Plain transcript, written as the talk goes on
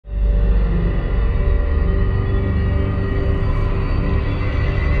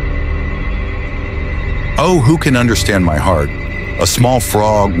Oh, who can understand my heart? A small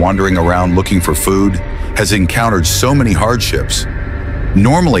frog wandering around looking for food has encountered so many hardships.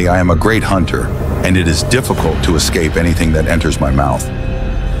 Normally, I am a great hunter, and it is difficult to escape anything that enters my mouth.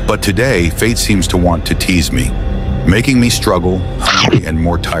 But today, fate seems to want to tease me, making me struggle, hungry, and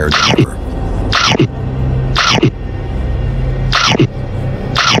more tired than ever.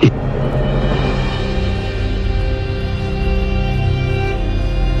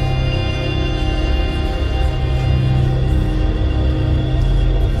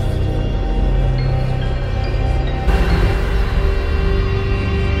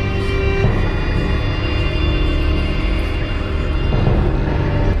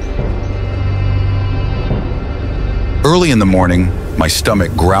 Early in the morning, my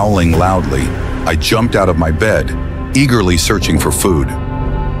stomach growling loudly, I jumped out of my bed, eagerly searching for food.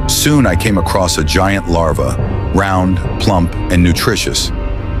 Soon I came across a giant larva, round, plump, and nutritious.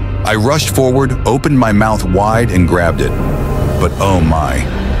 I rushed forward, opened my mouth wide, and grabbed it. But oh my,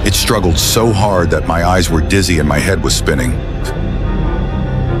 it struggled so hard that my eyes were dizzy and my head was spinning.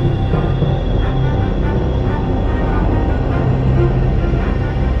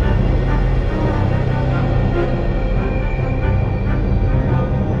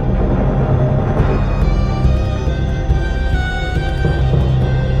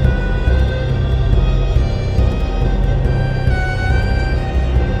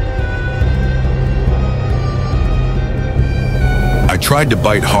 I tried to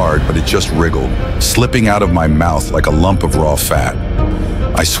bite hard, but it just wriggled, slipping out of my mouth like a lump of raw fat.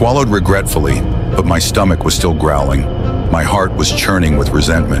 I swallowed regretfully, but my stomach was still growling. My heart was churning with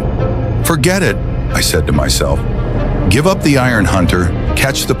resentment. "Forget it," I said to myself. "Give up the iron hunter,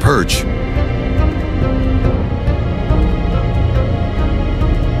 catch the perch."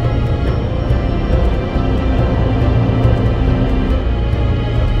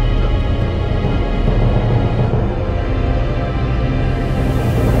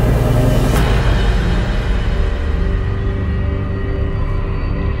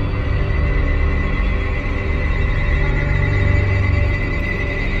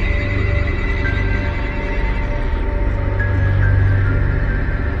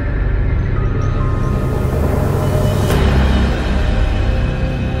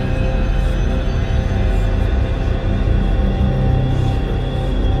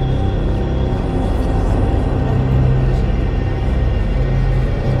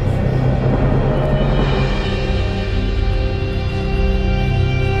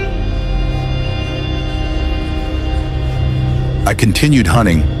 I continued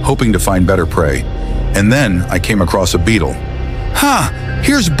hunting, hoping to find better prey. And then I came across a beetle. "Ha!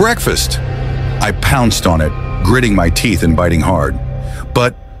 Here's breakfast!" I pounced on it, gritting my teeth and biting hard.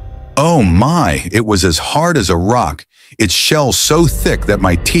 But, oh my, it was as hard as a rock, its shell so thick that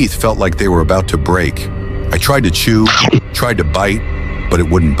my teeth felt like they were about to break. I tried to chew, tried to bite, but it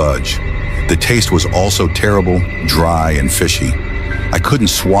wouldn't budge. The taste was also terrible, dry, and fishy. I couldn't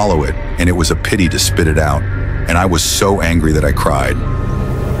swallow it, and it was a pity to spit it out. And I was so angry that I cried.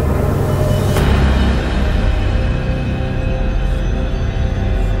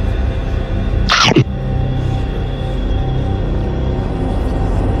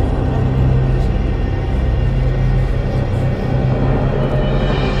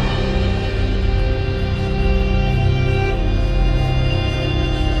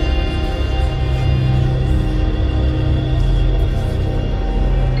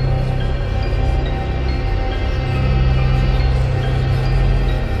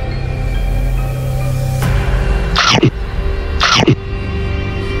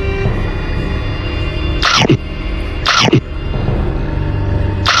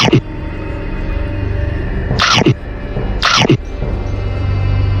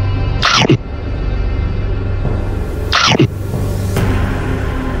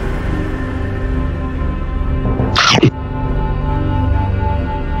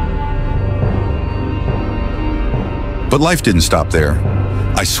 But life didn't stop there.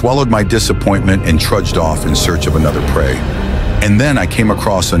 I swallowed my disappointment and trudged off in search of another prey. And then I came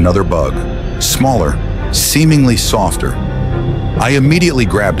across another bug, smaller, seemingly softer. I immediately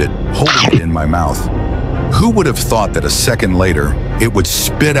grabbed it, holding it in my mouth. Who would have thought that a second later, it would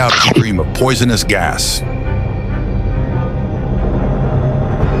spit out a stream of poisonous gas?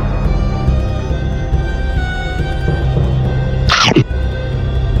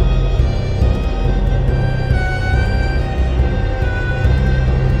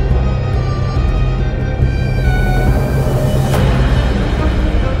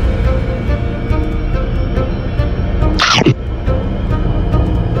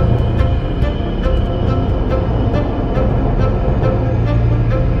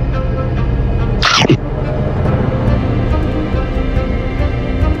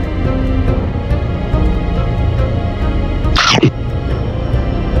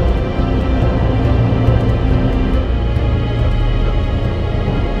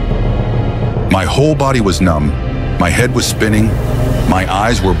 My whole body was numb, my head was spinning, my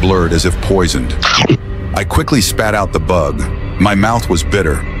eyes were blurred as if poisoned. I quickly spat out the bug. My mouth was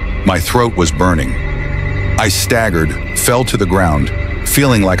bitter, my throat was burning. I staggered, fell to the ground,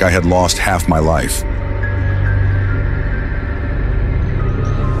 feeling like I had lost half my life.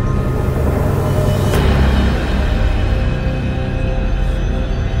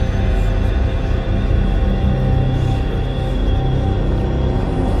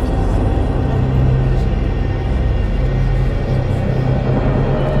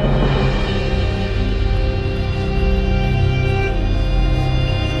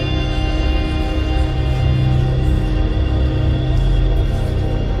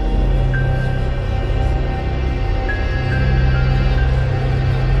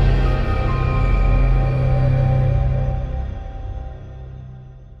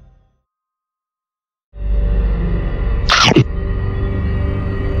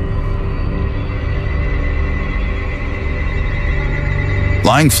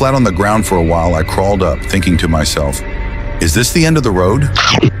 Lying flat on the ground for a while, I crawled up, thinking to myself, is this the end of the road?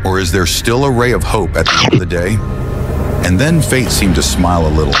 Or is there still a ray of hope at the end of the day? And then fate seemed to smile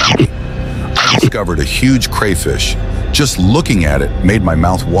a little at me. I discovered a huge crayfish. Just looking at it made my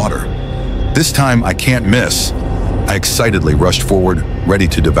mouth water. This time I can't miss. I excitedly rushed forward, ready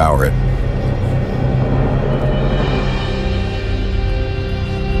to devour it.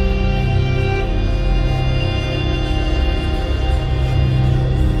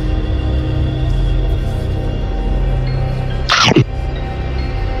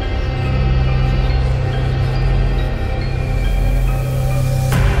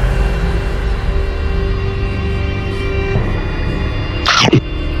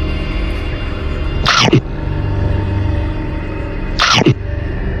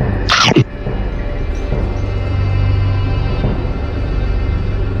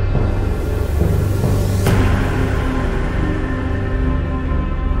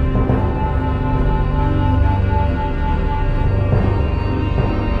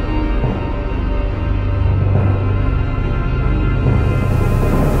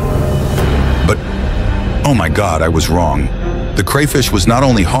 Oh my God, I was wrong. The crayfish was not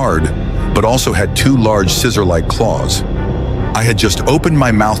only hard, but also had two large scissor-like claws. I had just opened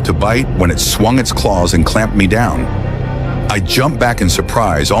my mouth to bite when it swung its claws and clamped me down. I jumped back in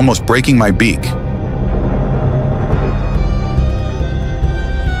surprise, almost breaking my beak.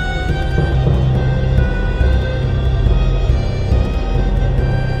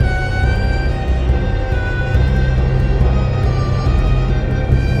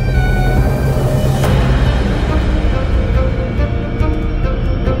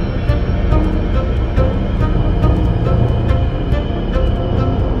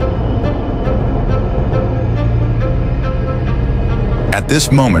 At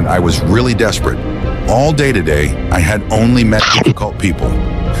this moment, I was really desperate. All day today, I had only met difficult people.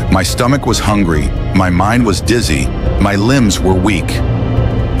 My stomach was hungry, my mind was dizzy, my limbs were weak.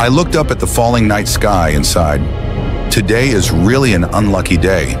 I looked up at the falling night sky and sighed, today is really an unlucky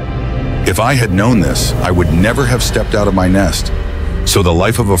day. If I had known this, I would never have stepped out of my nest. So the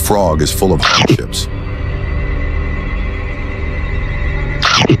life of a frog is full of hardships.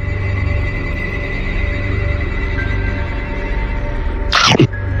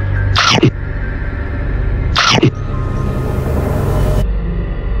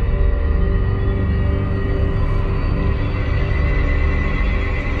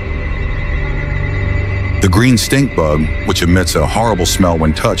 The green stink bug, which emits a horrible smell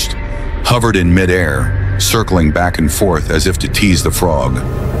when touched, hovered in midair, circling back and forth as if to tease the frog.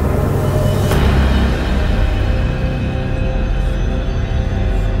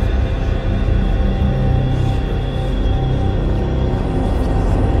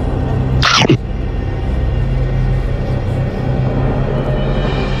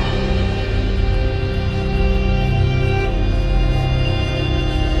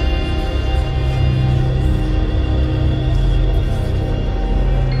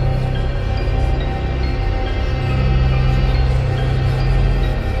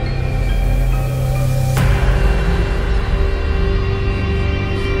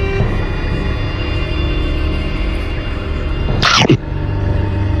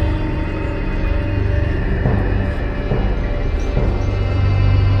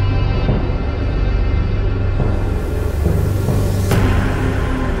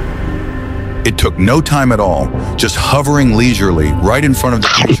 It took no time at all, just hovering leisurely right in front of the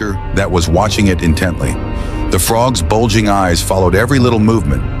creature that was watching it intently. The frog's bulging eyes followed every little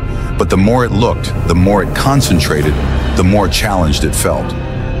movement, but the more it looked, the more it concentrated, the more challenged it felt.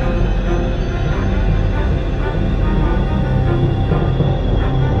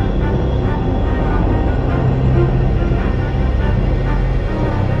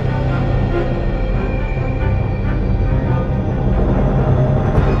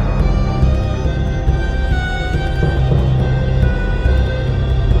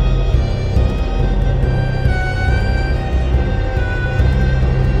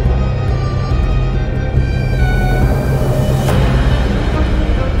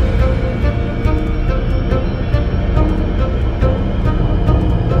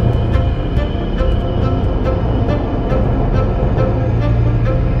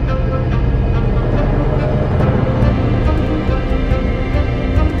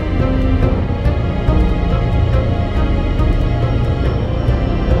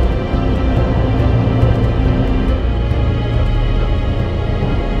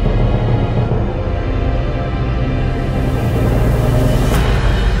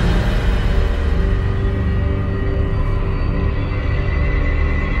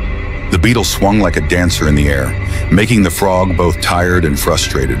 beetle swung like a dancer in the air, making the frog both tired and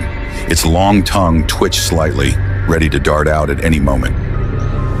frustrated. Its long tongue twitched slightly, ready to dart out at any moment.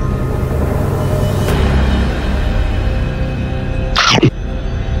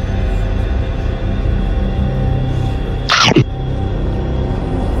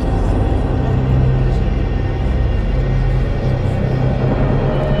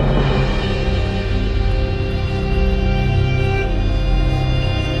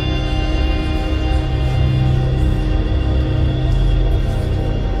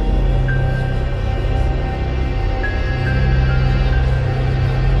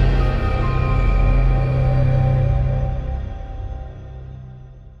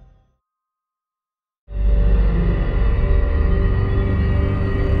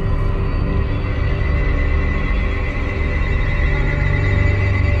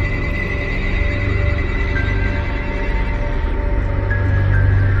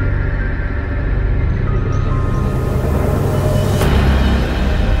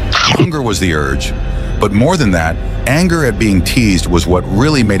 Hunger was the urge, but more than that, anger at being teased was what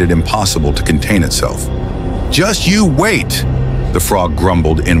really made it impossible to contain itself. "Just you wait," the frog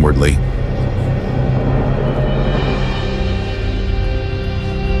grumbled inwardly.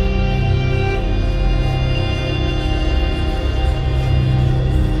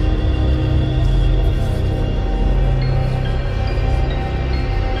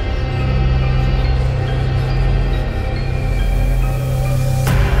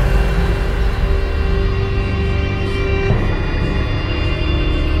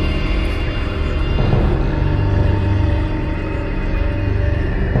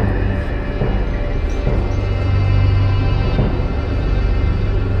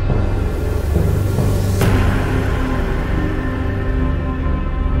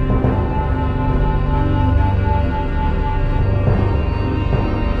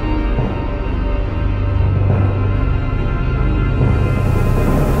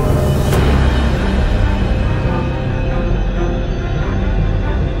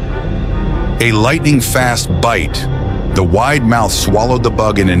 A lightning-fast bite. The wide mouth swallowed the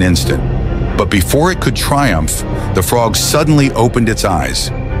bug in an instant. But before it could triumph, the frog suddenly opened its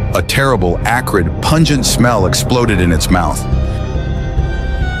eyes. A terrible, acrid, pungent smell exploded in its mouth.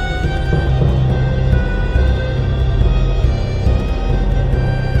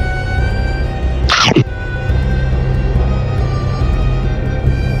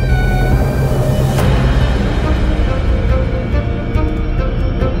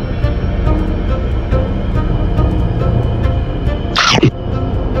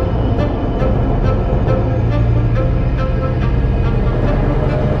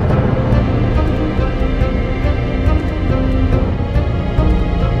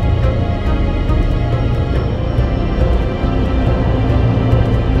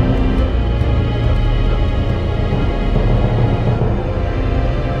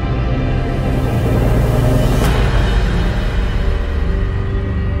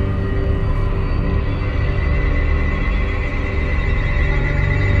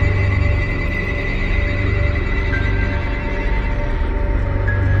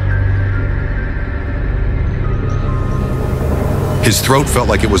 His throat felt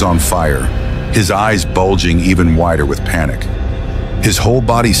like it was on fire, his eyes bulging even wider with panic. His whole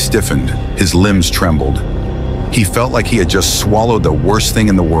body stiffened, his limbs trembled. He felt like he had just swallowed the worst thing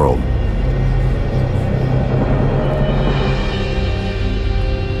in the world.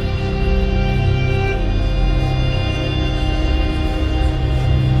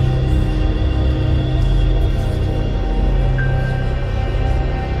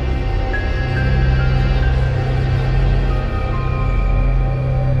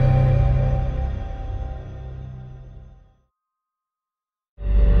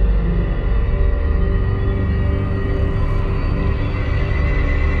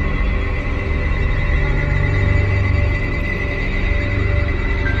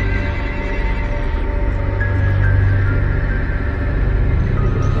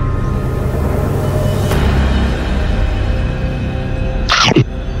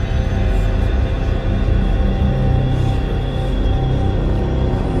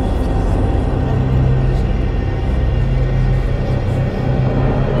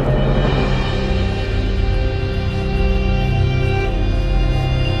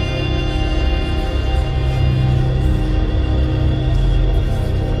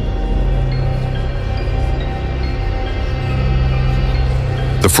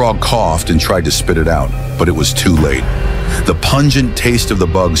 The frog coughed and tried to spit it out, but it was too late. The pungent taste of the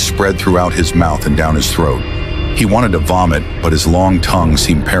bug spread throughout his mouth and down his throat. He wanted to vomit, but his long tongue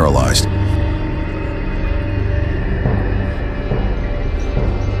seemed paralyzed.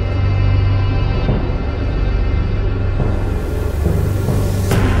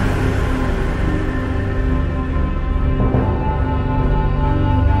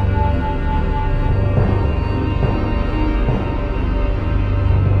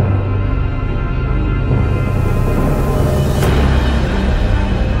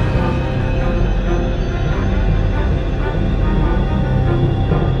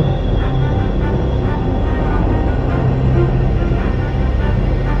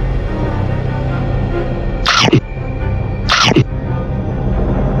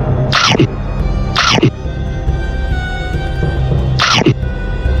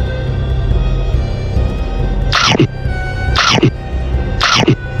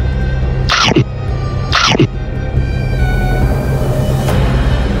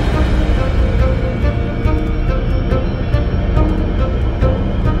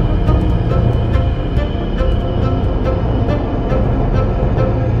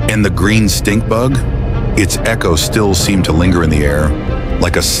 And the green stink bug? Its echo still seemed to linger in the air,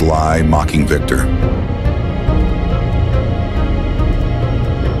 like a sly, mocking victor.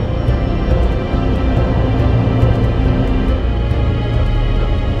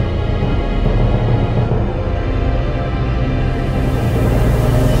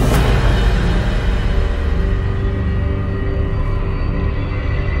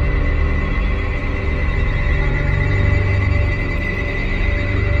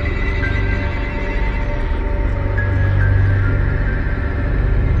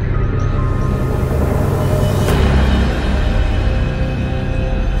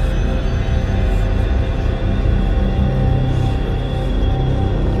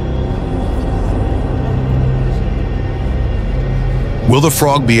 Will the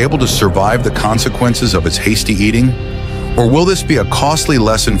frog be able to survive the consequences of its hasty eating? Or will this be a costly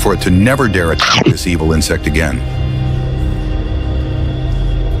lesson for it to never dare attack this evil insect again?